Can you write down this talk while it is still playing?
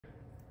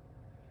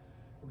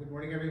Well, good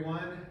morning,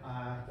 everyone.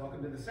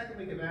 Welcome to the second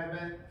week of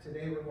Advent.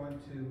 Today we're going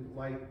to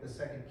light the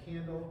second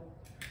candle.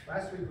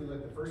 Last week we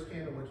lit the first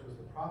candle, which was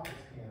the prophet's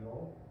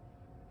candle.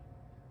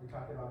 We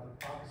talked about the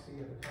prophecy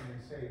of the coming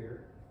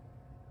Savior.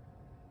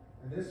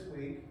 And this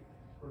week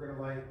we're going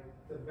to light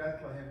the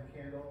Bethlehem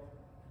candle.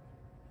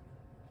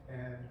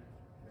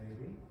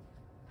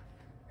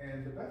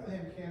 And the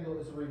Bethlehem candle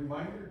is a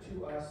reminder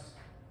to us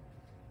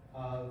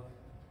of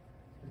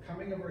the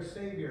coming of our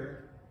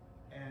Savior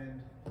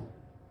and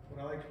what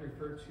I like to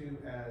refer to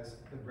as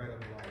the bread of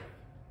life,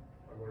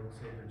 our Lord and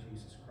Savior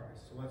Jesus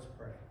Christ. So let's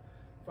pray.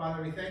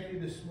 Father, we thank you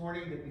this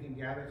morning that we can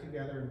gather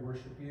together and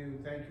worship you.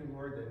 Thank you,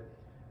 Lord,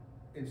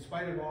 that in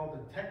spite of all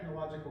the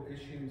technological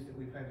issues that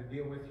we've had to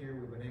deal with here,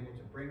 we've been able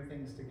to bring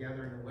things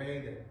together in a way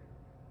that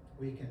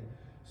we can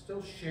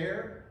still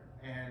share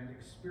and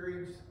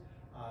experience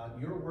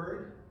your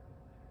word.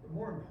 But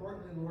more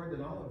importantly, Lord,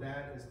 than all of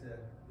that is the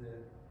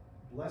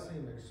blessing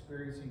of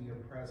experiencing your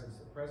presence,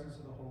 the presence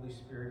of the Holy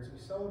Spirit. So we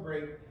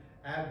celebrate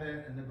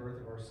Advent and the birth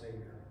of our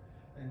Savior.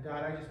 And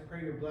God, I just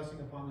pray your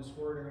blessing upon this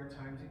word and our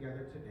time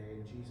together today.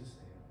 In Jesus'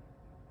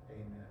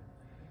 name, amen.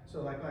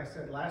 So like I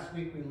said, last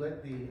week we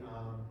lit the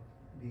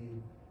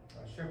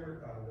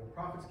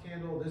prophet's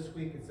candle. This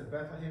week it's the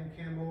Bethlehem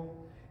candle.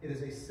 It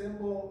is a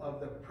symbol of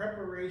the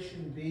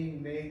preparation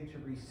being made to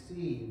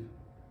receive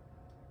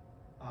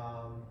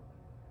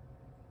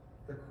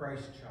the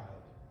Christ child.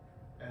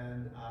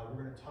 And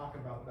we're going to talk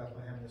about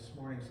Bethlehem this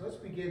morning. So let's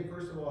begin,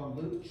 first of all, in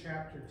Luke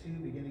chapter 2,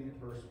 beginning at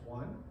verse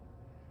 1,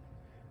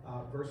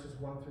 verses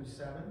 1 through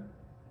 7.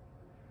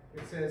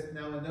 It says,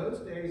 "Now in those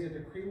days a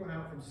decree went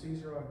out from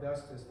Caesar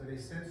Augustus that a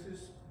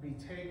census be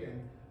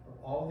taken of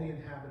all the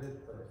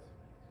inhabited earth.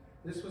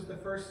 This was the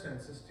first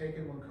census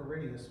taken when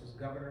Quirinius was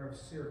governor of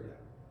Syria.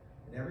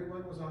 And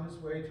everyone was on his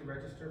way to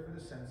register for the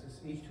census,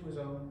 each to his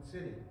own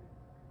city.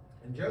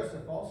 And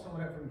Joseph also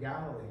went up from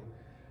Galilee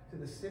to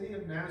the city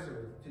of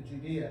Nazareth, to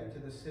Judea, to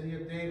the city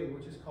of David,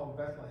 which is called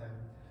Bethlehem,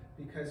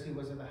 because he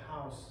was of the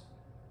house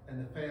and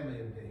the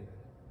family of David,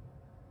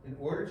 in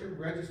order to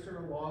register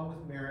along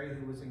with Mary,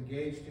 who was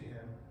engaged to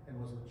him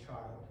and was with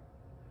child.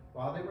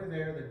 While they were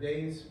there, the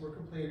days were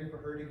completed for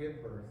her to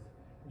give birth,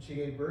 and she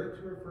gave birth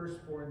to her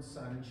firstborn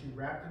son, and she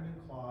wrapped him in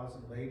cloths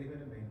and laid him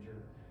in a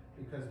manger,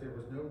 because there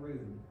was no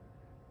room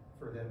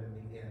for them in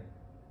the inn."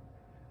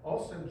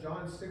 Also,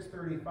 John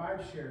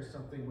 6:35 shares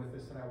something with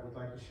us that I would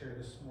like to share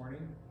this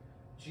morning.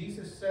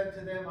 Jesus said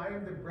to them, "I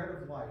am the bread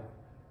of life.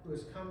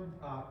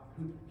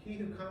 He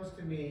who comes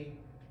to me,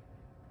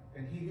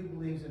 and he who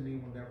believes in me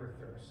will never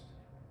thirst."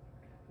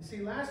 You see,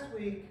 this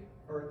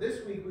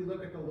week, we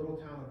look at the little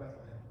town of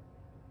Bethlehem.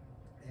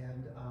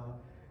 And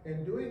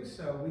in doing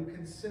so, we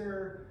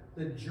consider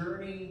the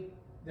journey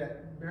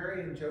that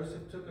Mary and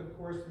Joseph took, of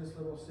course, to this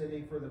little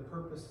city for their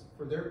purpose,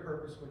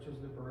 which was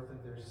the birth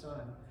of their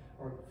son,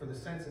 or for the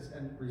census,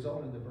 and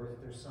resulted in the birth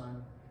of their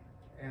son.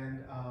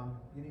 And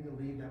you need to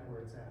leave that where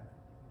it's at.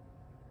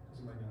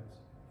 Those are my notes.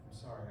 I'm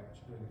sorry, I'm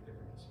just doing it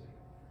different this week.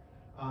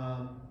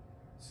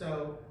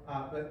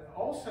 But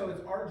also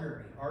it's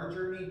our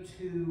journey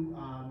to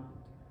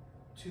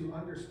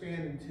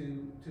understand and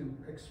to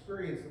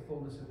experience the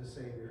fullness of the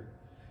Savior.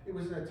 It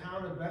was in the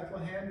town of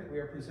Bethlehem that we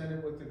are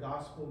presented with the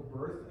gospel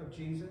birth of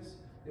Jesus.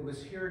 It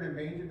was here in a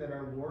manger that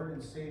our Lord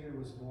and Savior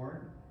was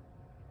born.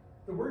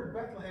 The word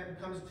Bethlehem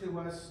comes to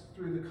us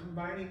through the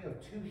combining of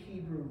two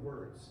Hebrew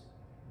words,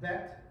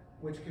 Bet,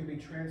 which can be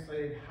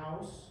translated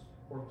house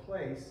or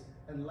place,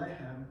 and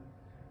lehem,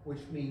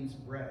 which means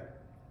bread.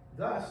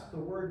 Thus, the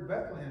word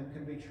Bethlehem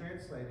can be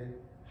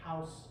translated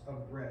house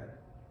of bread.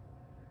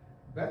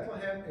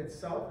 Bethlehem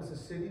itself as a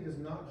city does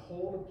not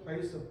hold a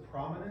place of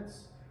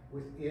prominence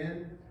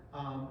within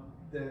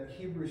the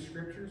Hebrew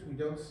scriptures. We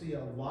don't see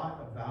a lot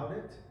about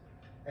it.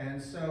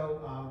 And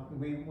so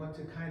we want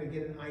to kind of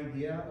get an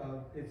idea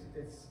of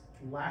its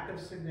lack of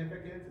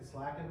significance, its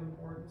lack of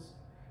importance.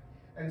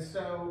 And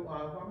so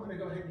I'm going to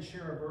go ahead and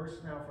share a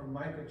verse now from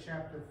Micah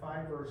chapter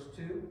 5, verse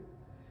 2.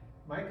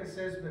 Micah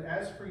says, "But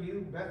as for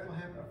you,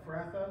 Bethlehem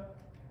Ephrathah,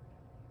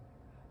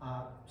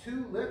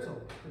 too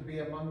little to be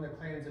among the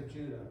clans of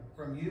Judah.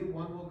 From you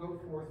one will go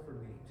forth for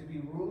me, to be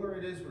ruler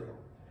in Israel.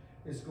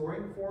 His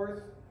going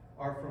forth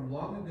are from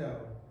long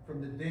ago, from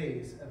the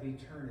days of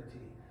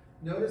eternity."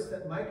 Notice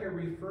that Micah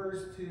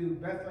refers to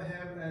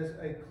Bethlehem as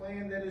a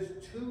clan that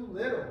is too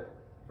little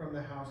from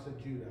the house of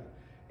Judah.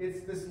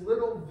 It's this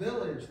little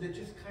village that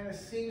just kind of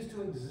seems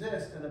to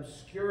exist in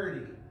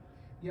obscurity.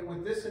 Yet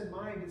with this in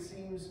mind, it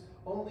seems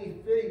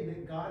only fitting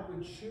that God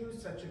would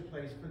choose such a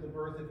place for the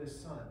birth of his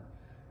son.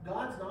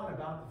 God's not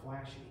about the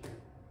flashy,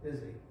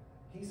 is he?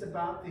 He's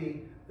about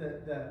the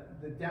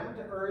down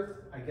to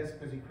earth, I guess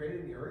because he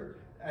created the earth,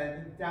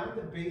 and down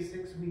to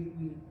basics.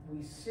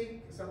 We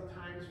seek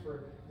sometimes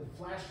for the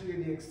flashy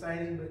or the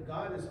exciting, but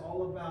God is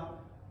all about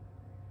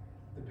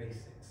the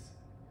basics.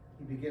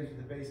 He begins with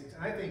the basics.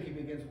 And I think he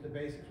begins with the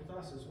basics with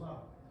us as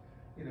well.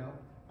 You know,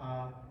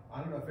 I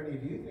don't know if any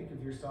of you think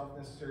of yourself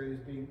necessarily as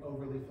being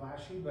overly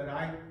flashy, but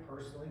I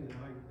personally,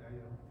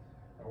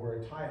 I wear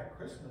a tie at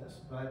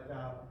Christmas, but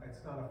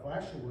it's not a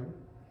flashy one.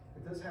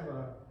 It does have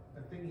a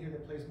a thing here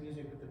that plays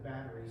music but the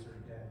batteries are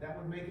dead. That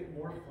would make it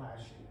more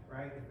flashy,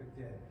 right, if it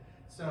did.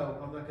 So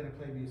I'm not going to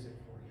play music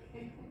for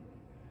you.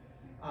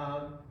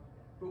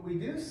 But we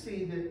do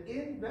see that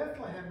in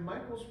Bethlehem,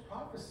 Micah's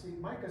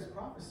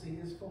prophecy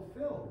is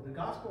fulfilled. The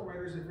gospel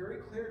writers are very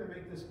clear to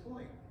make this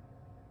point.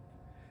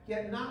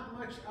 Yet not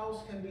much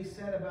else can be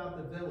said about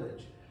the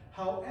village.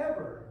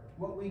 However,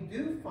 what we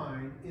do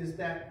find is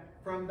that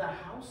from the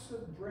house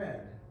of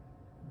bread,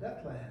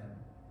 Bethlehem,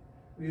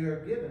 we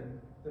are given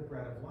the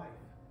bread of life,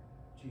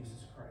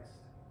 Jesus Christ.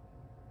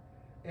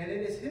 And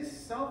it is his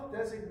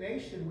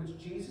self-designation which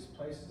Jesus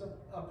places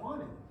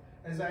upon him.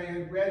 As I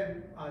had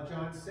read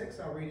John 6,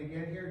 I'll read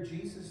again here.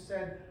 Jesus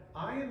said,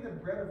 I am the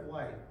bread of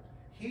life.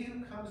 He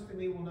who comes to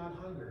me will not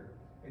hunger,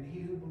 and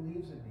he who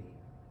believes in me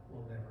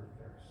will never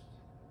thirst.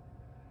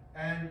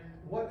 And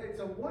it's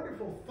a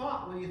wonderful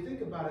thought when you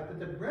think about it, that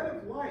the bread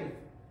of life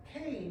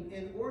came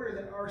in order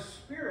that our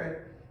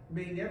spirit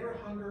may never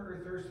hunger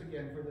or thirst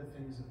again for the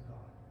things of God.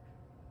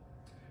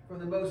 From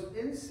the most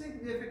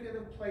insignificant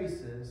of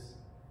places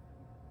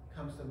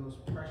comes the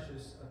most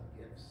precious of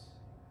gifts.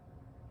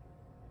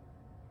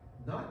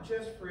 Not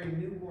just for a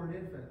newborn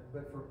infant,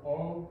 but for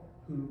all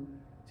who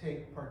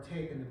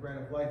partake in the bread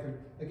of life. And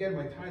again,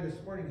 my tie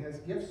this morning has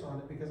gifts on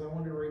it because I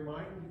want to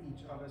remind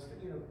each of us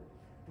that,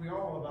 we're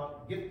all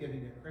about gift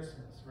giving at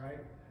Christmas, right?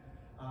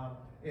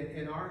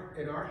 In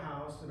our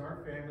house, in our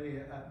family,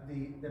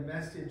 the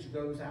message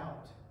goes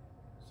out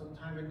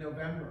sometime in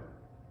November.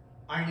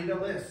 I need a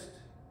list.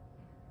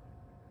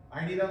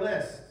 I need a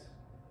list.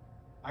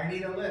 I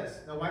need a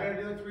list. Now, why did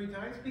I do it 3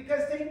 times?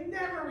 Because they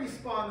never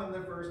respond on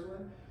the first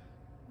one,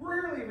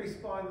 rarely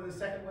respond to the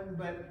second one,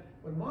 but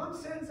when Mom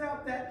sends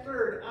out that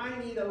third, I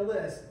need a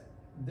list,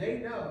 they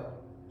know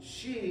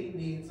she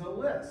needs a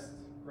list,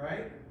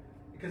 right?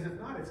 Because if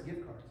not, it's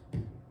gift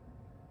cards.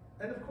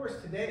 And of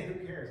course, today,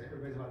 who cares?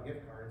 Everybody's about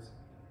gift cards.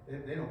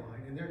 They don't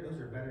mind, and those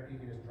are better if you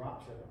can just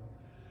drop ship them.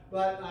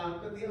 But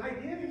the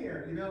idea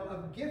here,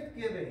 of gift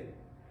giving,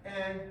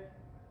 and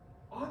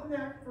on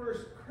that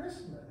first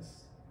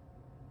Christmas,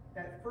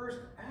 that first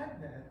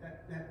Advent,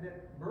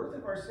 that birth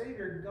of our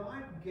Savior,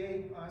 God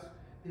gave us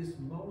his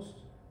most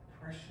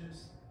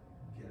precious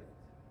gift.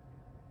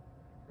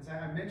 As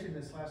I mentioned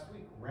this last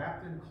week,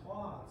 wrapped in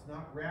cloths,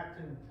 not wrapped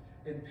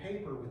in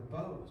paper with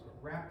bows, but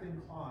wrapped in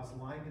cloths,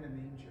 lying in a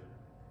manger.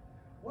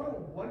 What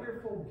a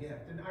wonderful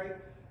gift. And I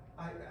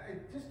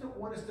just don't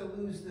want us to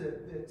lose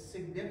the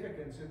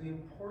significance or the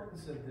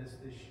importance of this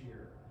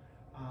year.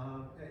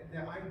 The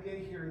idea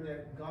here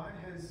that God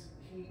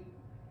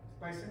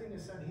by sending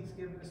his son, he's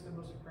given us the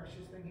most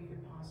precious thing he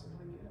could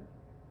possibly give.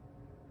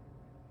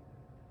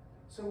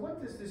 So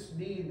what does this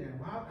mean then?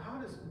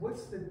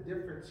 What's the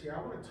difference here?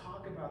 I want to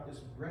talk about this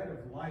bread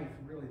of life,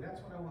 really.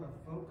 That's what I want to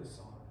focus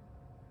on.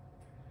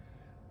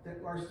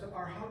 That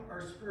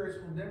our spirits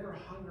will never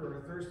hunger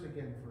or thirst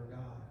again for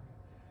God.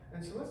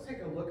 And so let's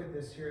take a look at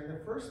this here. And the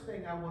first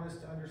thing I want us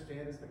to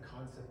understand is the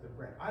concept of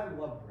bread. I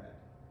love bread.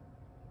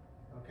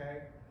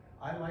 Okay?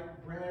 I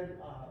like bread,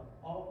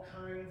 all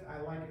kinds. I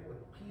like it with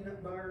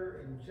peanut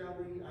butter and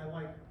jelly. I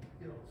like,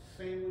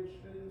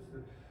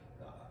 sandwiches.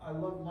 I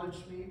love lunch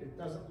meat. It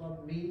doesn't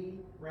love me,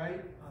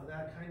 right?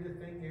 That kind of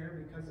thing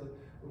there, because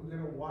we're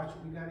going to watch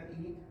what we got to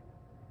eat.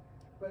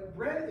 But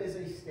bread is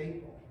a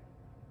staple.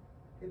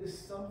 It is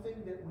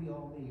something that we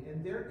all need.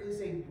 And there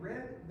is a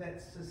bread that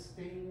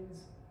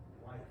sustains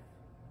life.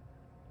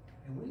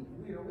 And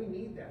we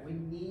need that. We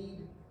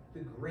need the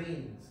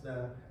grains,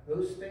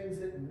 those things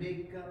that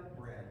make up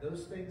bread,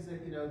 those things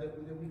that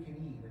that we can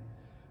eat.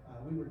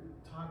 We were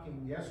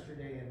talking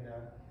yesterday, and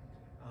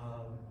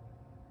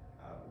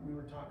we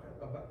were talking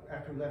about,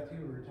 after we left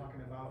here, we were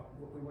talking about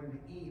what we wanted to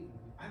eat.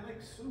 I like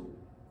soup,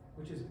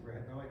 which is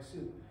bread. I like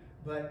soup,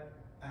 but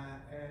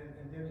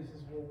and Debbie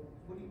says, "Well,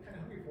 what are you kind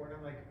of hungry for?" And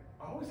I'm like,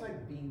 I always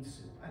like bean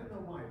soup. I don't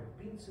know why, but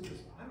bean soup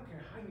is, I don't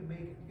care how you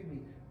make it. You can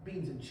be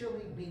beans and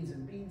chili, beans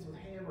with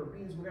ham, or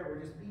beans whatever,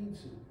 just bean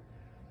soup.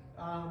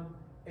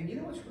 And you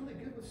know what's really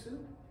good with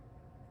soup?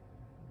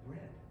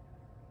 Bread,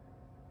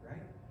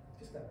 right?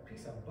 Just a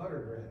piece of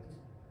butter bread,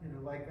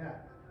 just, like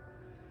that.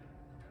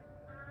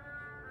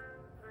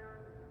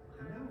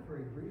 And now for a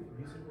brief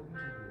musical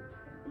interview.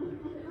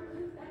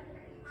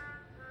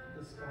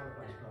 The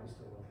Spotify's probably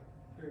still open.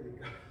 There you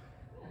go.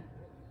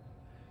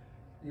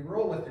 You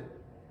roll with it.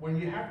 When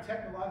you have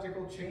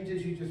technological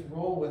changes, you just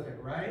roll with it,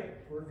 right?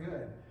 We're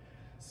good.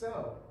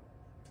 So,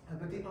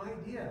 but the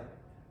idea,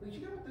 but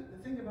you know what the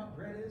thing about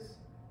bread is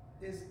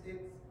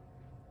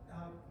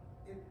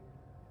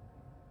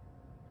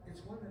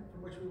it's one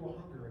from which we will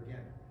hunger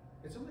again.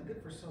 It's only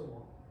good for so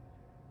long,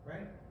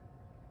 right?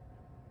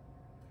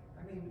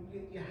 I mean,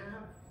 you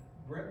have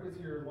bread with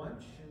your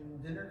lunch,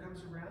 and dinner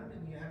comes around,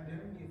 and you have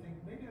dinner, and you think,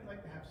 maybe I'd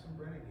like to have some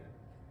bread again.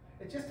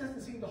 It just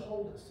doesn't seem to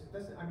hold us. It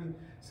doesn't,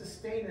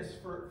 sustain us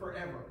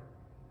forever.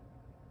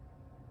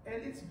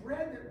 And it's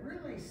bread that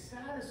really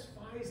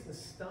satisfies the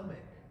stomach.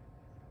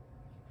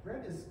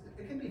 Bread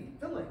it can be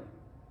filling,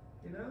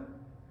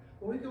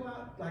 When we go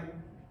out,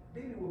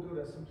 maybe we'll go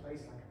to some place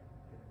like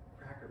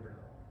Cracker Barrel.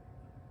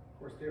 Of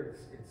course, there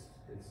it's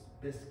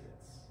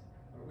biscuits,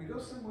 We go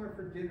somewhere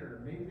for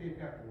dinner, maybe they've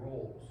got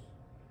rolls.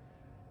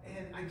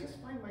 And I just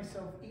find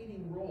myself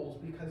eating rolls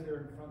because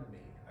they're in front of me.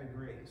 I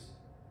graze.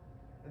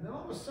 And then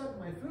all of a sudden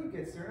my food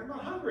gets there and I'm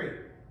not hungry.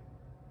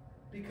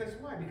 Because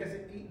why? Because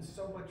I've eaten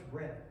so much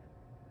bread.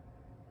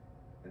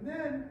 And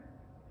then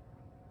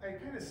I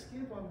kind of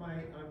skimp on my,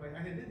 and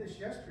I did this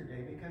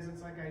yesterday because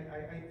it's like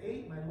I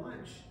ate my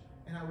lunch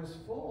and I was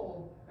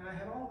full and I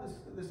had all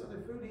this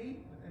other food to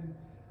eat and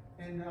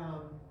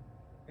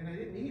I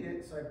didn't eat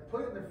it, so I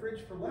put it in the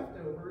fridge for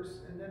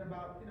leftovers, and then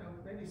about,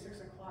 maybe 6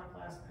 o'clock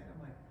last night,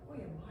 I'm like, boy,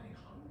 am I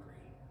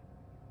hungry.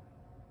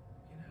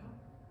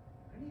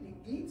 I need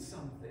to eat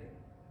something.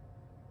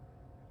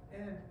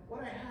 And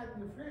what I had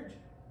in the fridge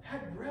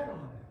had bread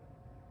on it.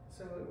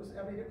 So it was,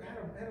 it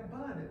had a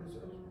bun, it was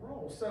a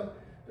roll. So,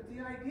 but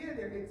the idea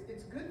there,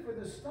 it's good for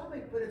the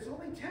stomach, but it's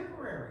only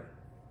temporary.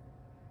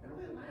 It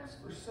only lasts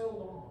for so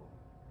long.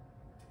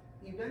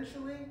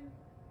 Eventually,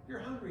 you're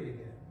hungry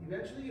again.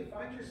 Eventually, you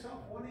find yourself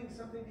wanting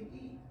something to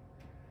eat,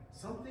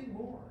 something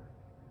more.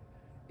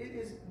 It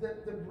is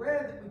the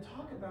bread that we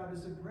talk about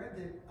is a bread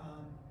that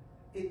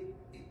it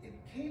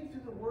came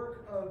through the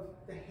work of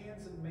the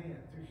hands of man,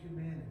 through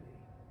humanity.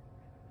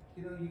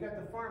 You got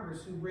the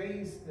farmers who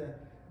raise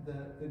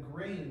the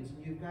grains,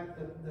 and you've got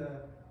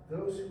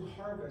those who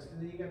harvest,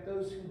 and then you got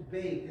those who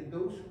bake, and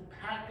those who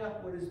pack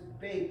up what is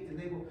baked, and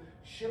they will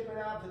ship it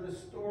out to the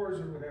stores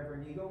or whatever,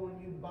 and you go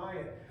and you buy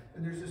it.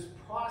 And there's this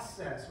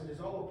process, which is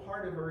all a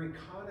part of our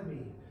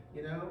economy,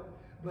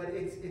 but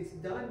it's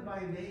done by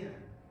man.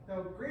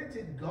 Now,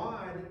 granted,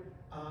 God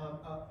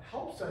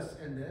helps us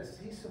in this.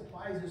 He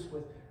supplies us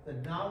with the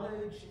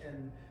knowledge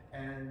and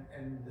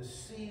the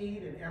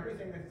seed and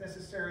everything that's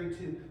necessary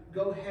to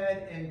go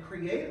ahead and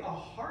create a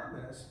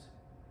harvest,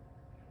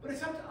 but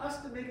it's up to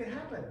us to make it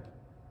happen.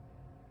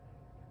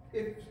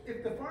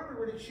 If the farmer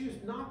were to choose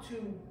not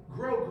to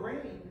grow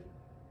grain,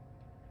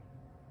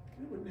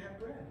 we wouldn't have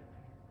bread.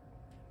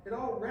 It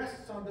all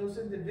rests on those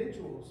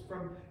individuals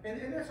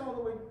and that's all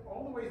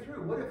the way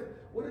through.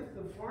 What if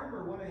the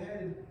farmer went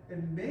ahead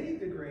and made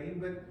the grain,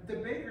 but the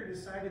baker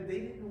decided they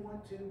didn't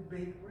want to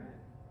bake bread?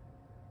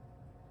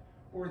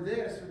 Or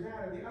this or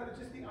that or the other.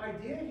 Just the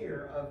idea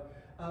here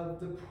of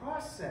the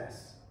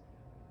process.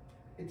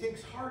 It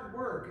takes hard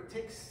work. It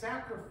takes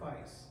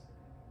sacrifice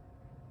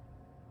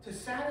to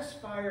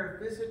satisfy our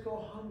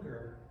physical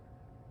hunger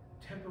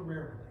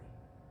temporarily.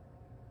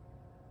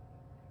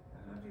 I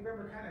don't know if you've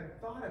ever kind of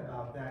thought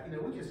about that.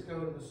 We just go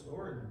to the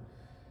store and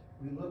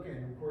we look,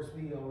 and of course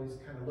we always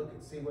kind of look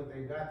and see what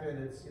they've got there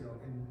that's, in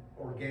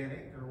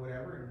organic or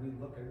whatever, and we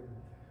look at it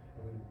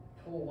and we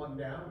pull one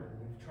down, and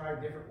we've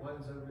tried different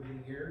ones over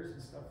the years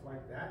and stuff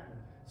like that. And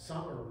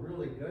some are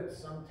really good.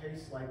 Some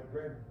taste like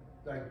bread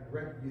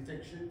you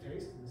think should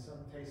taste, and some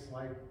taste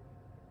like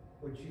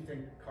what you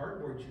think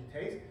cardboard should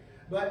taste.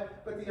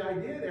 But the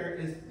idea there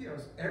is,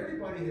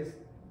 everybody has,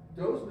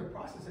 those in the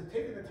process have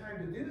taken the time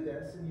to do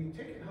this, and you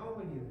take it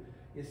home and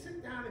you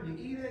sit down and you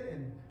eat it,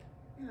 and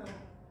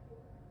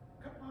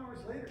a couple hours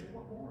later you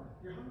want more.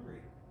 You're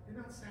hungry. You're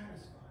not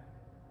satisfied.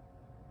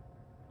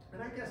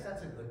 And I guess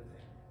that's a good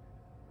thing,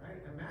 right?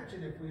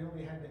 Imagine if we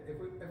only had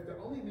if the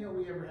only meal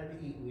we ever had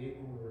to eat, we ate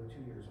when we were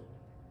 2 years old.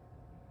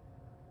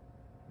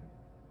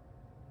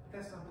 But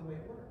that's not the way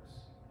it works.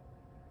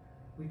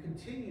 We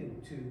continue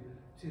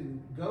to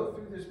go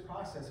through this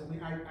process,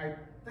 and I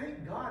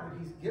thank God that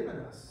He's given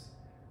us,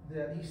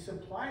 that He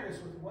supplied us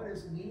with what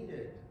is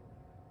needed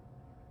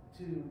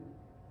to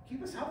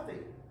keep us healthy,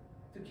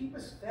 to keep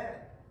us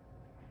fed.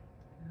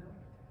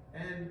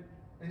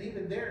 And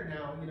even there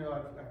now,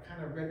 I've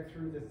kind of read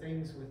through the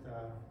things with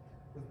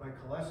my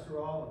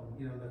cholesterol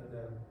and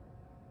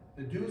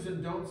the do's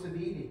and don'ts of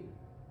eating.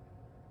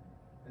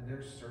 And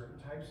there's certain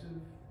types of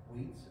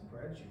wheats and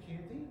breads you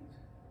can't eat,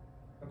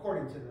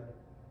 according to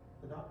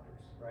the doctors,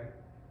 right?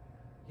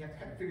 You have to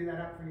kind of figure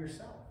that out for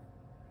yourself.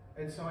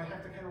 And so I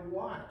have to kind of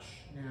watch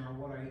now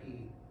what I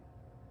eat.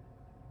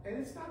 And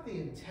it's not the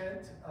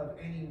intent of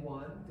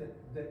anyone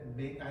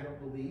I don't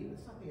believe,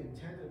 it's not the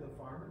intent of the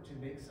farmer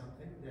to make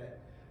something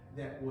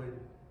that would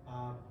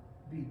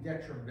be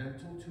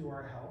detrimental to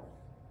our health,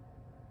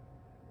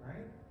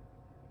 right?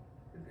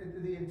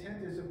 The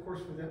intent is, of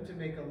course, for them to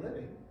make a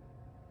living,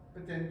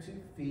 but then to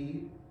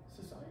feed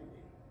society.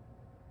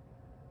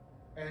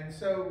 And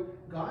so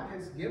God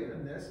has given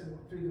them this, and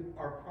through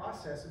our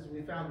processes,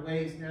 we found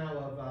ways now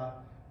of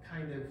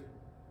kind of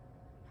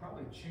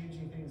probably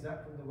changing things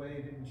up from the way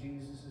it did in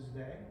Jesus'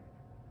 day,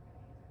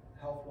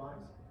 health-wise.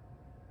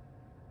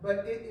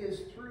 But it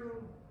is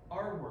through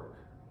our work,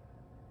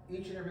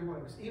 each and every one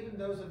of us, even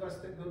those of us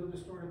that go to the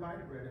store to buy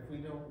bread. If we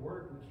don't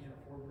work, we can't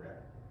afford bread,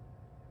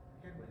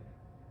 can we?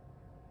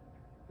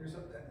 There's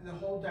the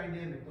whole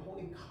dynamic, the whole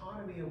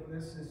economy of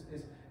this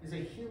is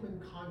a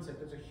human concept.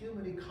 There's a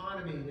human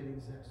economy that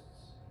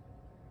exists.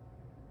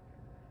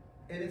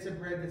 And it's a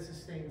bread that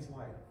sustains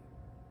life.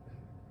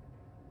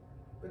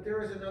 But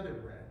there is another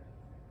bread,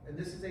 and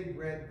this is a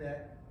bread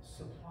that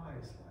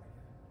supplies life.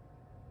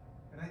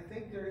 And I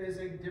think there is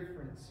a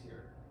difference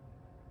here.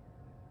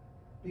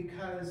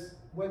 Because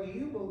whether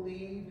you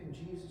believe in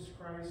Jesus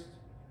Christ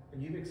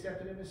and you've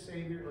accepted him as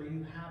Savior or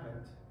you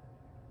haven't,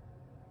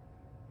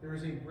 there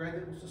is a bread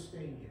that will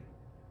sustain you.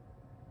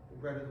 The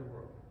bread of the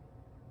world.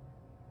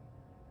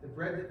 The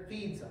bread that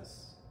feeds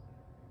us.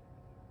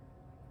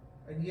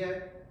 And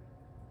yet,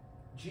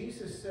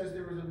 Jesus says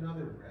there is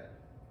another bread.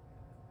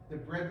 The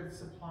bread that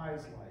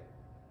supplies life.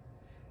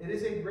 It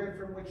is a bread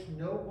from which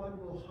no one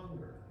will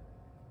hunger.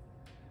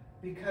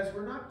 Because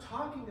we're not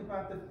talking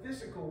about the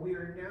physical, we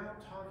are now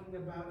talking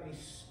about a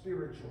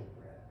spiritual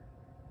bread.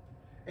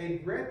 A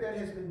bread that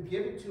has been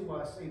given to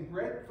us, a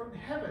bread from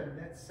heaven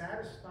that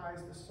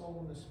satisfies the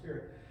soul and the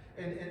spirit.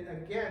 And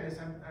again,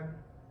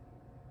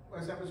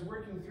 as I was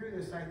working through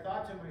this, I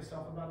thought to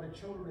myself about the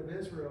children of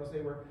Israel as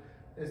they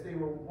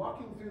were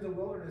walking through the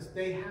wilderness.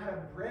 They had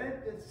a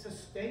bread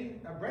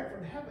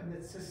from heaven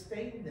that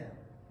sustained them,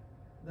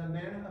 the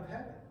manna of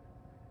heaven.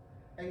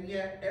 And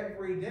yet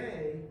every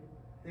day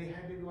they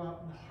had to go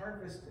out and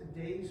harvest a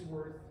day's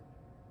worth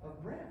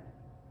of bread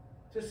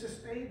to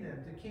sustain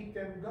them, to keep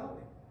them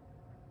going.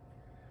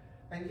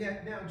 And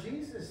yet now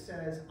Jesus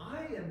says,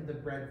 I am the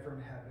bread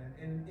from heaven,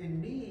 and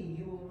in me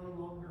you will no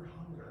longer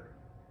hunger.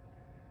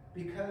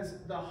 Because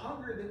the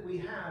hunger that we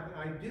have, and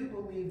I do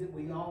believe that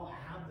we all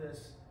have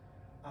this,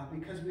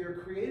 because we are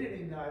created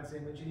in God's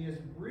image, and he has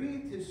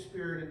breathed his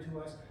spirit into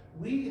us,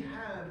 we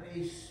have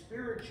a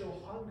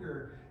spiritual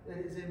hunger that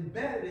is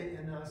embedded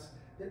in us,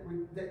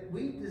 that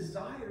we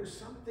desire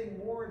something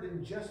more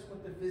than just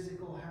what the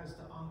physical has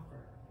to offer.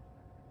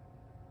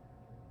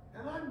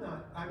 And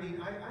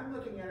I'm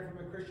looking at it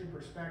from a Christian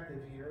perspective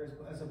here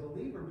as a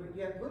believer, but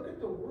yet look at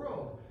the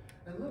world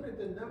and look at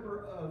the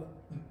number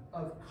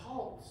of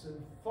cults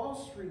and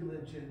false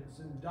religions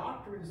and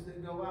doctrines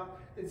that go out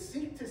that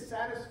seek to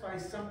satisfy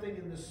something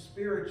in the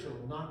spiritual,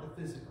 not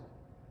the physical.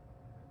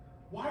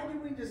 Why do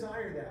we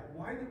desire that?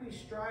 Why do we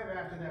strive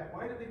after that?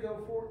 Why do we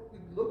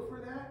look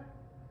for that?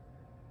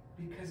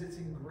 Because it's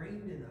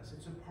ingrained in us.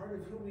 It's a part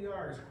of who we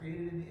are, as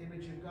created in the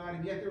image of God.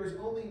 And yet there is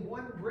only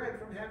one bread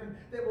from heaven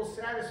that will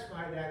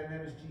satisfy that, and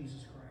that is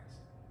Jesus Christ.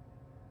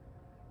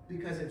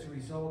 Because its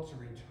results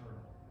are eternal.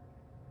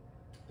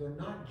 They're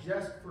not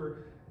just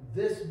for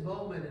this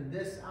moment and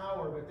this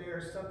hour, but they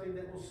are something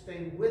that will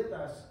stay with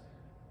us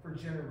for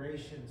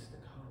generations to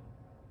come.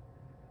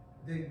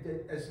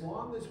 That as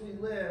long as we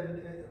live,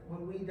 and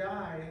when we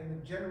die,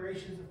 and the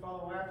generations that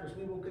follow after us,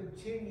 we will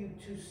continue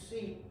to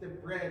seek the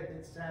bread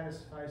that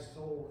satisfies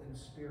soul and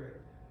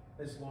spirit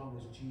as long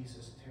as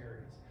Jesus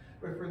tarries.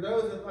 But for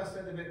those of us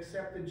that have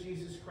accepted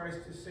Jesus Christ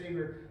as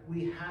Savior,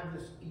 we have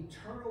this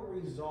eternal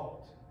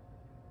result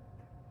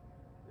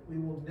that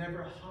we will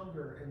never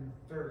hunger and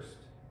thirst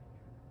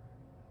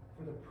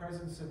for the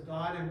presence of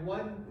God. And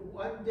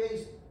one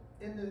day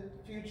in the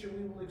future,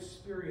 we will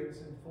experience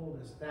in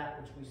fullness that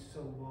which we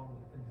so long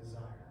and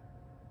desire.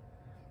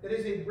 It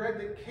is a bread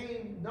that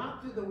came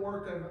not through the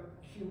work of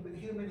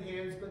human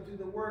hands, but through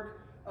the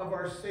work of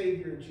our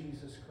Savior,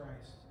 Jesus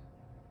Christ.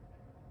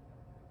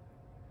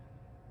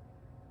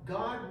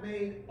 God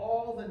made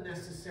all the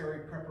necessary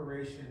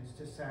preparations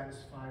to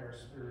satisfy our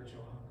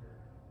spiritual hunger.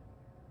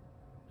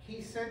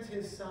 He sent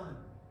his Son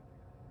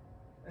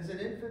as an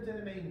infant in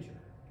a manger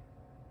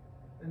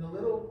in the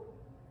little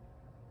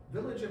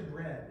village of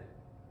bread,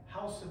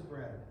 house of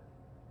bread.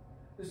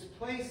 This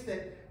place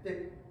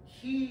that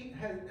he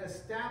had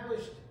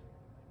established,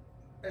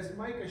 as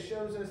Micah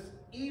shows us,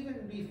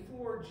 even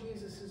before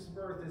Jesus'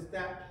 birth, as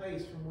that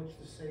place from which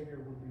the Savior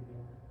would be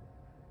born.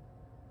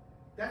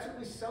 That's what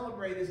we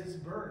celebrate as his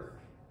birth.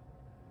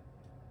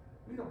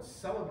 We don't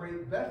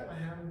celebrate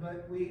Bethlehem,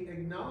 but we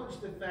acknowledge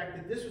the fact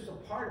that this was a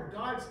part of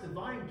God's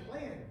divine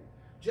plan.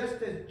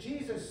 Just as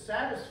Jesus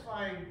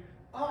satisfying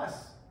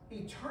us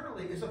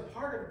eternally is a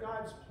part of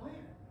God's plan.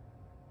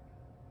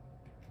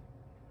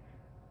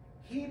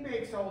 He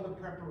makes all the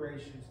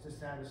preparations to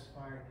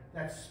satisfy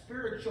that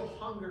spiritual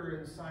hunger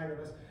inside of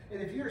us. And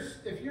if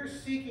you're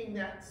seeking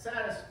that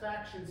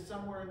satisfaction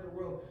somewhere in the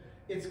world,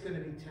 it's going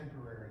to be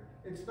temporary.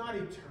 It's not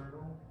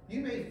eternal.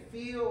 You may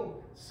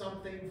feel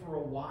something for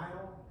a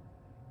while,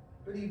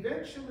 but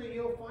eventually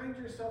you'll find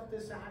yourself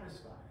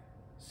dissatisfied,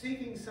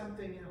 seeking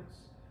something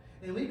else.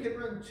 And we can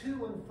run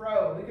to and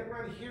fro. We can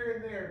run here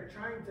and there,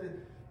 trying to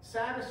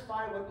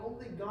satisfy what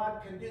only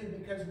God can do,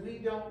 because we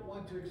don't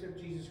want to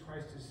accept Jesus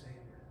Christ as Savior.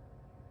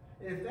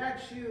 And if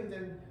that's you,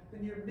 then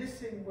you're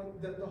missing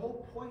what the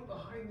whole point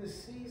behind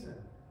this season.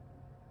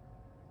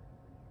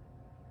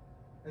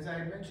 As I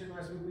mentioned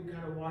last week, we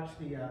kind of watched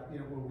we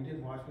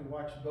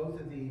watched both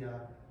of the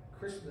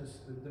Christmas,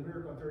 the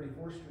Miracle on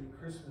 34th Street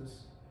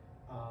Christmas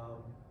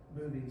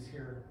movies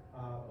here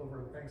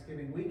over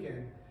Thanksgiving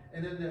weekend.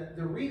 And then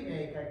the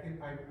remake,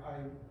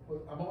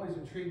 I'm always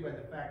intrigued by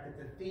the fact that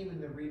the theme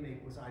in the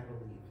remake was I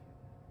believe.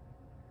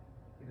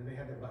 They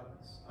had their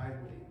buttons. I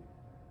believe.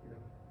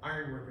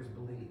 Ironworkers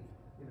believe.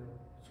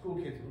 School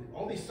kids believe.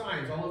 All these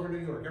signs all over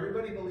New York.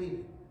 Everybody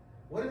believing.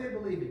 What are they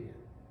believing in?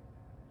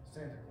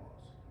 Santa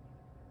Claus.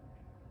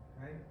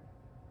 Right?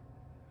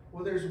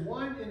 Well, there's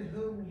one in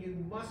whom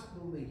you must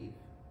believe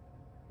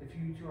if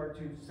you are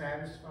to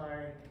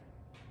satisfy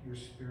your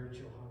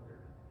spiritual hunger.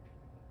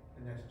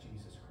 And that's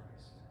Jesus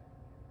Christ.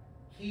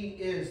 He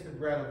is the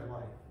bread of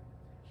life.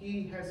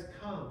 He has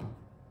come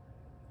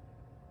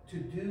to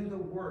do the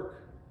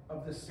work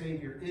of the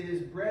Savior. It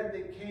is bread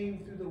that came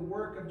through the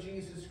work of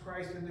Jesus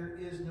Christ, and there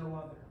is no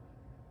other.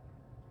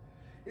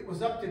 It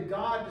was up to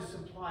God to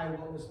supply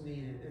what was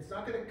needed. It's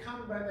not going to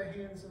come by the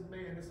hands of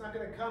man. It's not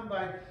going to come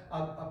by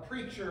a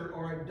preacher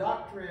or a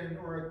doctrine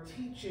or a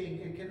teaching.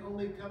 It can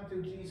only come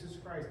through Jesus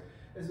Christ.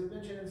 As I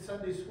mentioned in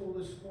Sunday school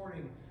this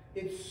morning,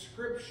 it's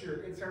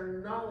Scripture. It's our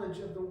knowledge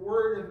of the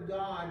Word of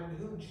God and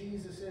who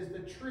Jesus is.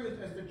 The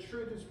truth, as the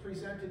truth is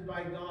presented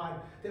by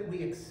God, that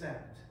we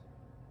accept.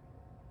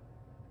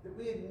 That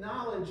we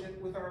acknowledge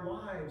it with our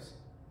lives.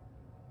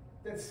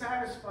 That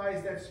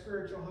satisfies that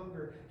spiritual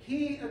hunger.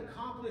 He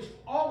accomplished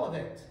all of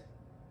it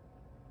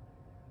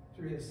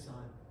through His Son.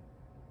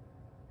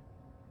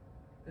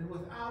 And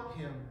without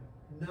Him,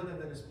 none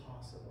of it is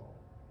possible.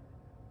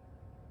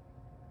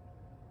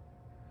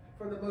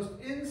 From the most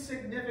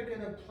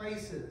insignificant of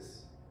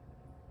places,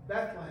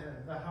 Bethlehem,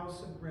 the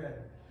house of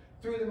bread,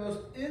 through the most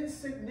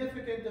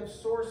insignificant of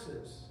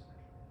sources,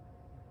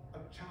 a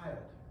child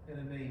in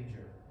a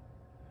manger,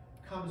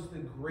 comes the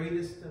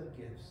greatest of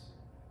gifts,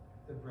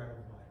 the bread of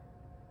life.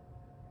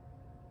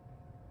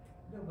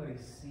 Nobody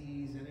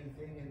sees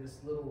anything in this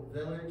little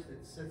village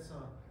that sits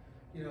on,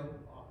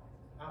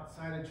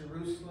 outside of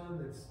Jerusalem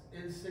that's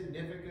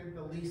insignificant,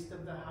 the least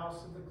of the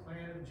house of the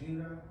clan of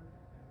Judah.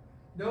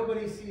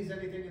 Nobody sees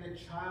anything in a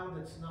child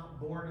that's not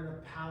born in a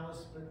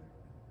palace, but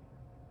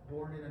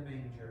born in a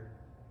manger.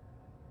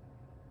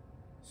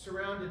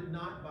 Surrounded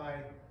not by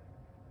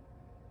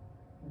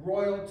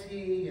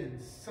royalty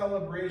and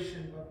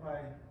celebration, but by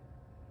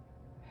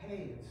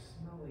hay and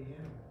smelly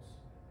animals.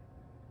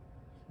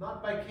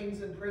 Not by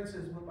kings and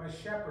princes, but by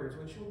shepherds,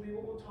 which will be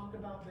what we'll talk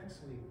about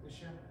next week, the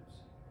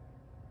shepherds.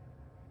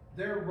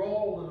 Their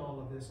role in all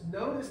of this.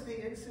 Notice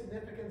the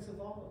insignificance of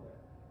all of it.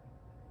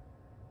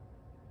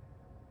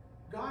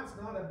 God's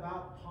not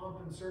about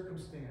pomp and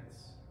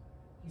circumstance.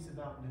 He's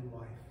about new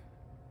life.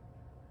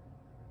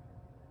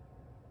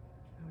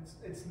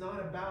 It's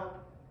not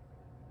about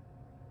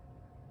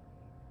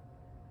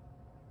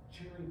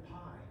cherry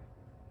pie.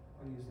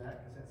 I'll use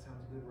that because that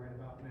sounds good right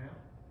about now.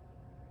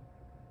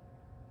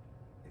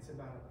 It's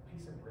about a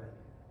piece of bread.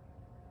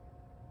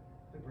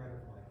 The bread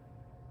of life.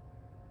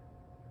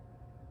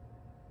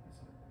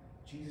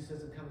 Jesus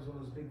doesn't come as one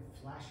of those big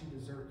flashy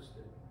desserts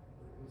that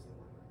was the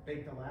one.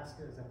 Baked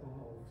Alaska, is that the one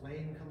old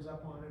flame comes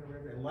up on it or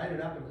whatever? They light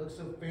it up and it looks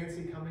so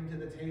fancy coming to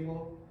the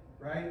table,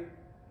 right?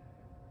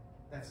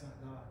 That's not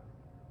God.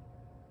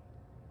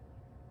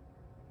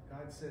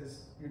 God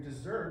says, your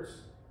desserts,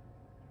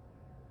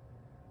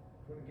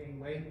 if you want to gain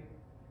weight,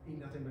 eat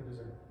nothing but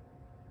dessert.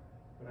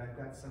 But I've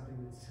got something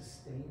that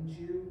sustains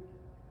you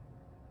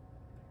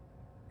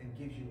and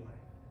gives you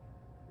life.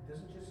 It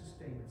doesn't just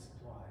sustain, it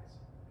supplies.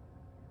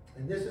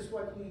 And this is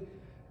what He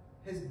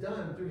has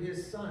done through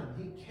His Son.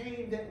 He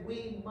came that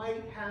we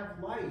might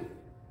have life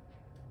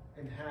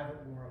and have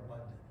it more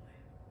abundantly.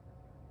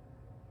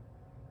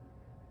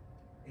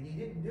 And He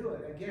didn't do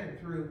it, again,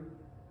 through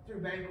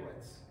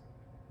banquets,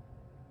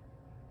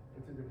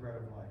 but through the bread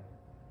of life.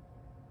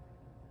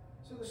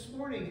 So this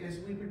morning, as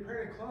we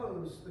prepare to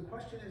close, the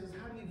question is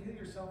how do you view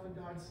yourself in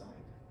God's sight?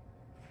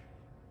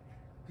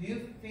 Do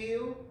you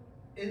feel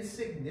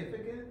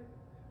insignificant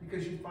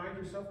because you find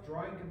yourself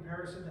drawing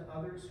comparison to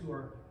others who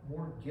are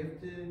more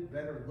gifted,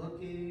 better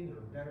looking,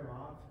 or better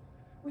off?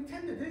 We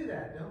tend to do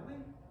that, don't we?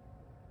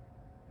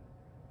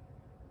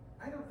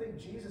 I don't think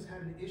Jesus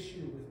had an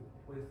issue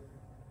with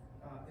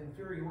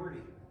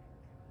inferiority,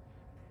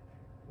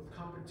 with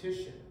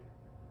competition.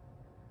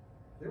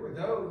 There were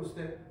those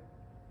that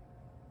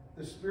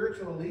the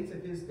spiritual elites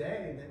of His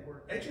day that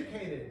were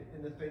educated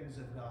in the things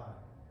of God,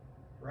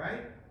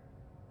 right?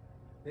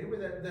 They were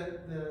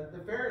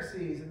the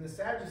Pharisees and the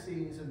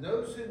Sadducees and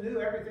those who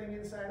knew everything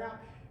inside out.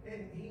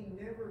 And He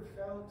never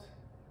felt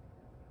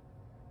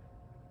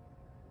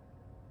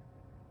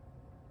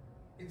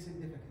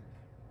insignificant.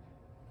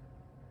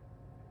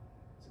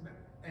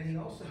 And He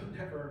also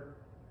never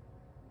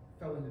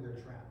fell into their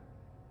trap.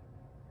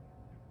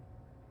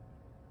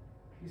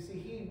 You see,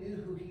 He knew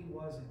who He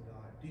was in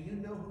God. Do you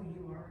know who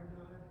you are in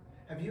God?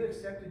 Have you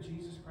accepted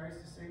Jesus Christ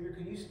as Savior?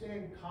 Can you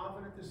stand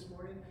confident this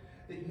morning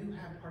that you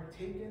have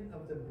partaken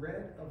of the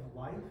bread of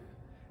life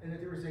and that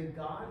there is a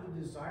God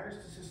who desires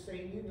to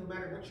sustain you no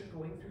matter what you're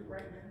going through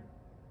right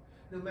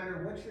now? No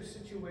matter what your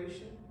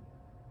situation?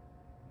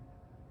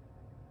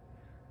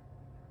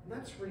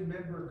 Let's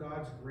remember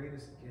God's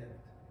greatest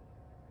gift.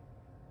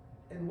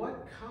 And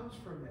what comes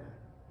from that?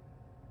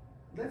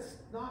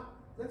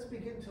 Let's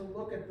begin to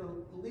look at the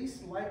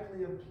least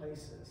likely of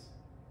places.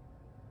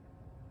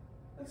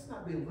 Let's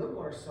not belittle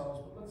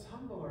ourselves, but let's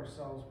humble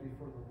ourselves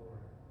before the Lord.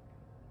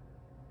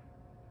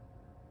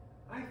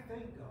 I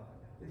thank God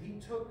that He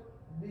took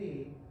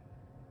me,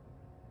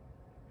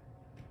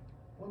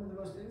 one of the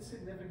most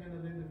insignificant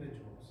of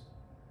individuals,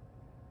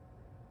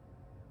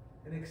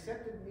 and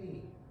accepted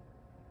me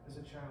as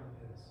a child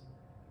of His.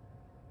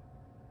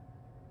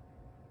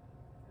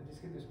 I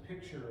just get this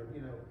picture of,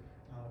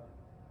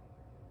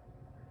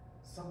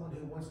 someone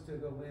who wants to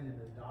go in and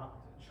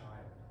adopt a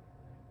child.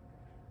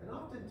 And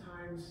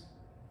oftentimes,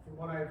 from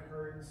what I've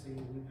heard and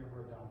seen, we've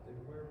never adopted,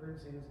 but what I've heard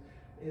and seen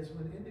is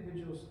when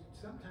individuals,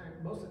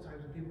 most of the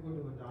times when people go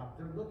to adopt,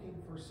 they're looking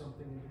for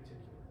something in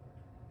particular.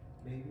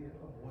 Maybe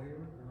a boy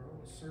or a girl,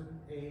 a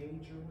certain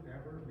age or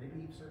whatever,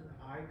 maybe a certain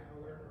eye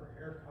color or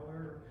hair color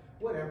or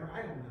whatever,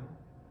 I don't know.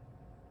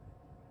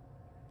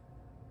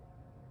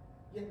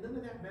 Yet none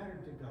of that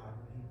mattered to God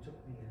when he took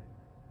me in.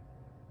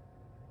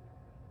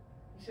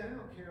 He said, I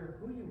don't care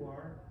who you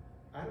are,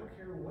 I don't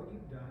care what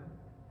you've done,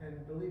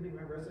 and believe me,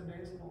 my resume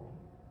is long.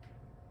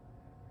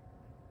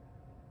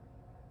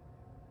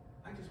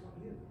 I just want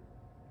you.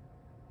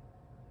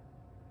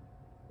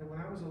 And when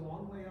I was a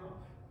long way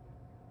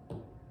off,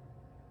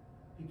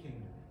 he came to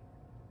me.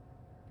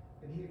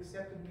 And he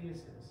accepted me as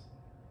his.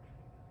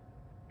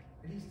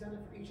 And he's done it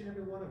for each and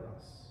every one of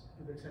us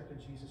who've accepted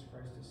Jesus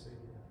Christ as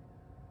Savior.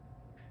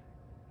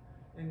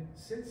 And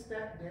since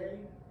that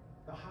day,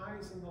 the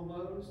highs and the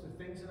lows, the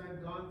things that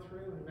I've gone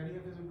through, and many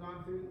of us have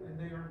gone through, and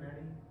they are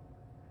many,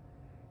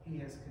 he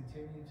has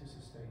continued to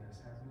sustain us,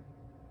 hasn't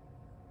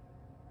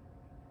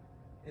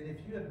he? And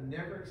if you have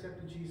never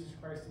accepted Jesus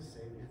Christ as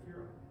Savior,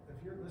 if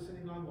you're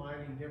listening online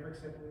and you've never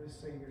accepted him as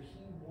Savior,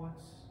 he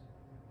wants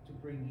to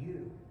bring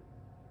you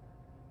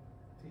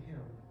to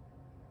him.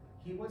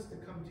 He wants to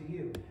come to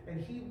you,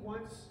 and he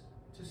wants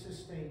to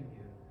sustain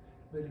you.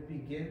 But it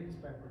begins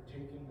by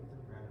partaking of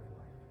the bread of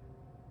life,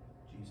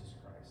 Jesus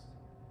Christ.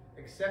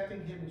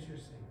 Accepting him as your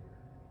Savior.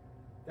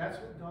 That's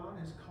what God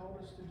has called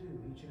us to do,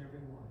 each and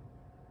every one.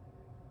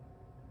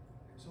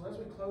 So as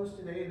we close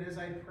today, and as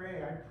I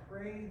pray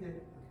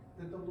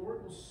that the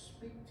Lord will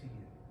speak to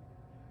you,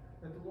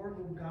 that the Lord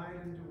will guide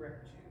and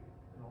direct you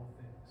in all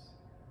things,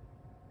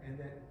 and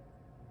that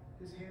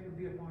his hand will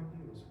be upon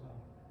you as well.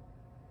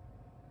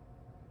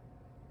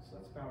 So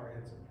let's bow our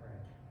heads and pray.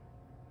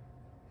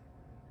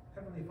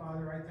 Heavenly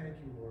Father, I thank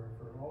you, Lord,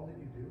 for all that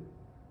you do,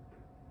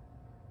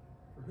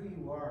 for who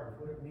you are,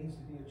 for what it means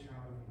to be a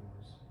child of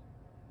yours.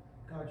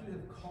 God, you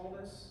have called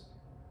us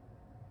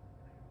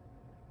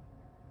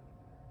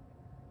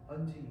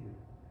unto you.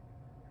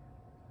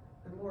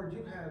 And Lord,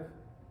 you have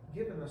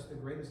given us the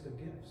greatest of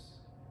gifts.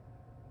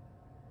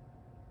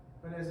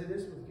 But as it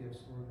is with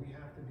gifts, Lord, we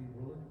have to be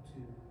willing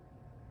to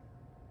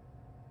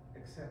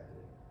accept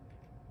it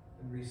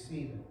and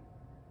receive it.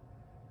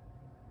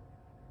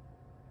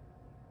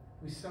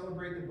 We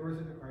celebrate the birth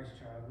of the Christ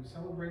child. We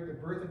celebrate the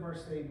birth of our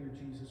Savior,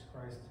 Jesus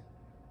Christ,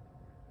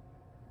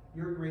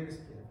 your greatest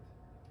gift.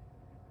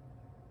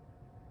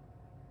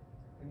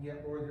 And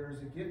yet, Lord, there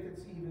is a gift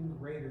that's even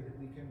greater that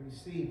we can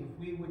receive. If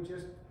we would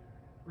just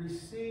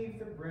receive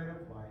the bread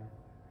of life,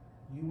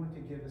 you want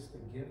to give us the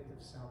gift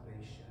of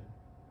salvation.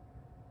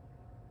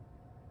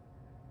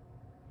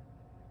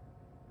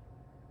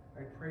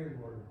 I pray,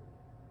 Lord,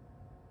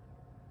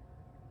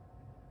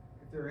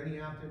 if there are any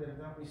out there that have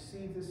not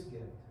received this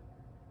gift,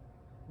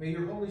 may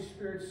your Holy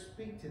Spirit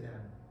speak to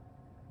them,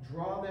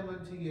 draw them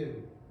unto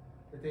you,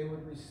 that they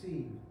would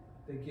receive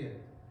the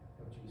gift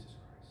of Jesus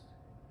Christ.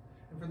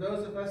 And for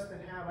those of us that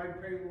have, I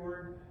pray,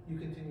 Lord, you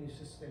continue to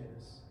sustain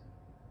us.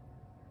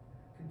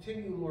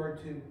 Continue,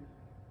 Lord, to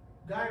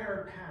guide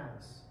our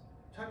paths,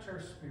 touch our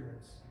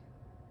spirits.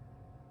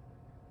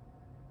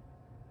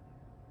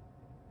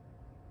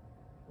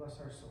 Bless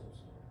our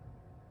souls, Lord.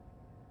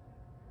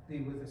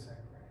 Be with us, I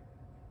pray.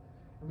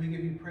 And we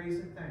give you praise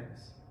and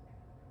thanks.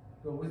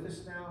 Go with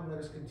us now and let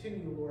us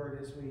continue, Lord,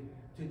 as we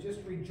to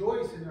just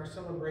rejoice in our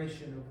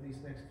celebration of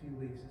these next few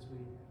weeks as we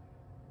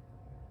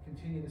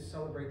continue to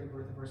celebrate the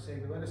birth of our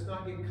Savior. Let us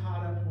not get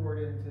caught up, Lord,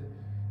 into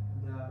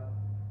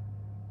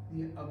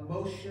the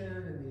emotion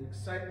and the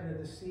excitement of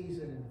the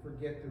season and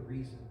forget the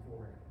reason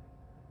for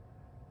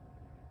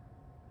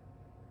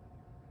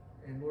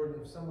it. And Lord,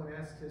 if someone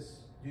asks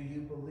us, do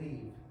you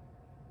believe?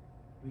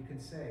 We can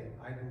say,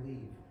 I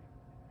believe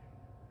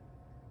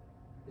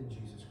in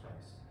Jesus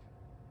Christ.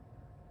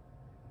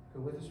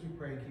 Go with us, we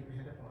pray, and keep your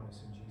hand upon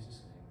us in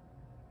Jesus'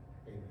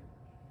 name. Amen.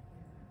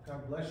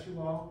 God bless you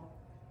all.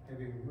 Have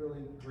a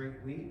really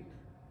great week.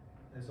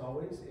 As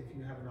always, if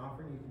you have an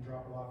offering, you can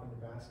drop it off in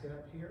the basket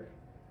up here,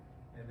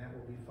 and that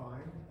will be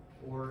fine.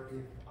 Or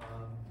if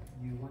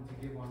you want to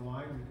give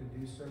online, you can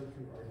do so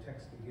through our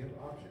text to give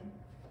option,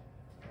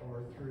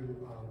 or through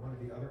one of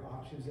the other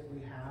options that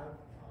we have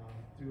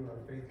through our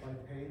Faith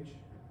Life page.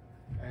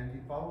 And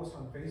you follow us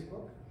on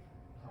Facebook.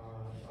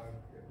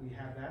 We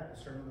have that.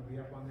 The sermon will be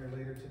up on there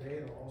later today.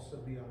 It'll also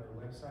be on our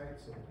website,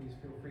 so please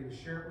feel free to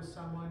share it with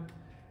someone.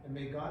 And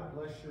may God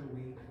bless your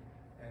week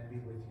and be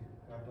with you.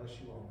 God bless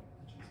you all.